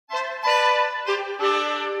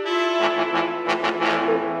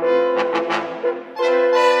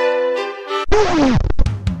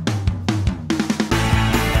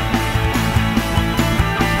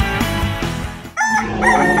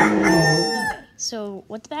So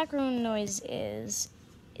what the background noise is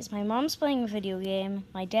my mom's playing a video game,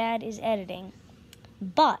 my dad is editing.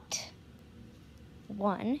 But,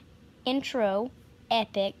 1, intro,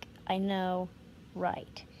 epic, I know,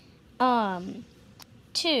 right.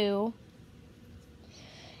 2,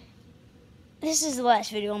 this is the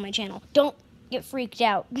last video on my channel. Don't get freaked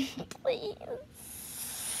out, please.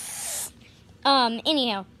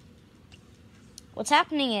 Anyhow, what's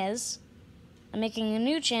happening is, I'm making a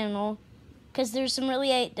new channel, because there's some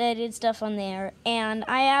really outdated stuff on there, and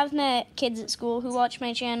I have met kids at school who watch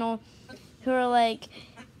my channel who are like,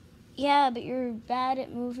 yeah, but you're bad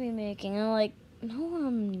at movie making. And I'm like, no,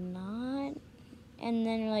 I'm not. And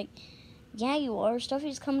then they're like, yeah, you are. Stuff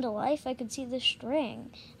has come to life. I could see the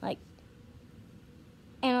string. Like,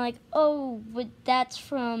 and I'm like, oh, but that's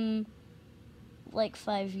from, like,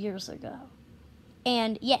 5 years ago.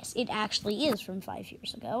 And yes, it actually is from 5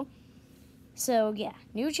 years ago. So, yeah,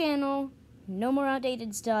 new channel. No more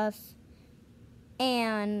outdated stuff,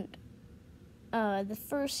 and the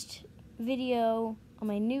first video on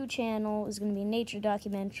my new channel is going to be a nature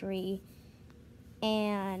documentary,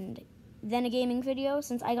 and then a gaming video,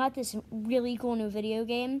 since I got this really cool new video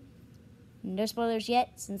game. No spoilers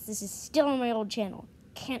yet, since this is still on my old channel.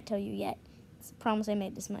 Can't tell you yet. It's a promise I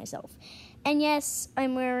made this myself. And yes,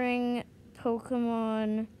 I'm wearing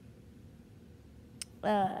Pokemon,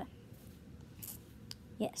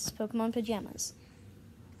 yes, Pokemon pajamas.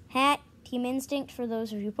 Hat, Team Instinct for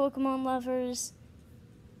those of you Pokemon lovers.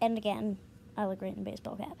 And again, I look great in a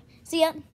baseball cap. See ya!